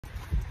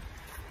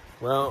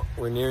Well,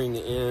 we're nearing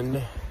the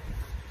end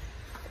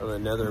of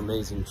another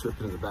amazing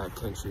trip into the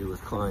backcountry with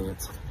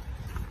clients.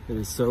 It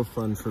is so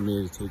fun for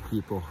me to take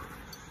people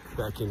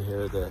back in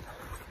here that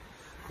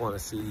want to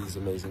see these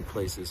amazing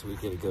places we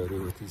get to go to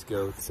with these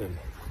goats, and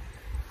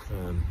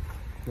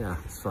yeah,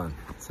 it's fun.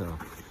 So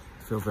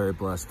I feel very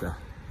blessed to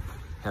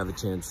have a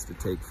chance to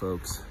take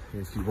folks.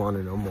 If you want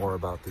to know more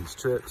about these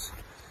trips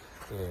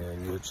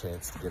and your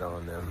chance to get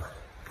on them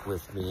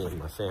with me and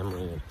my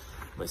family, and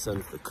my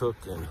son's the cook,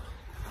 and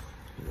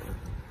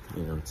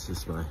you know, it's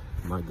just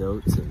my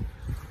goats and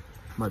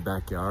my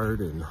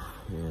backyard, and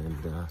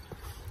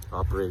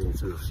operating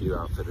through a few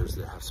outfitters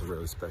that have some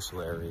really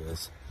special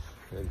areas.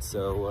 And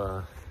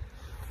so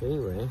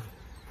anyway,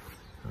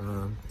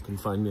 you can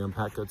find me on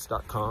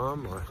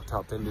PackGoats.com or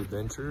Top End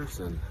Adventures,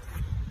 and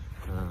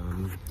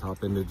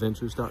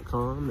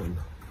topendadventures.com, and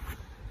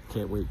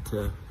can't wait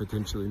to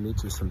potentially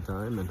meet you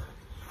sometime and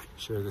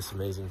share this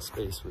amazing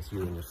space with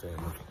you and your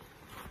family.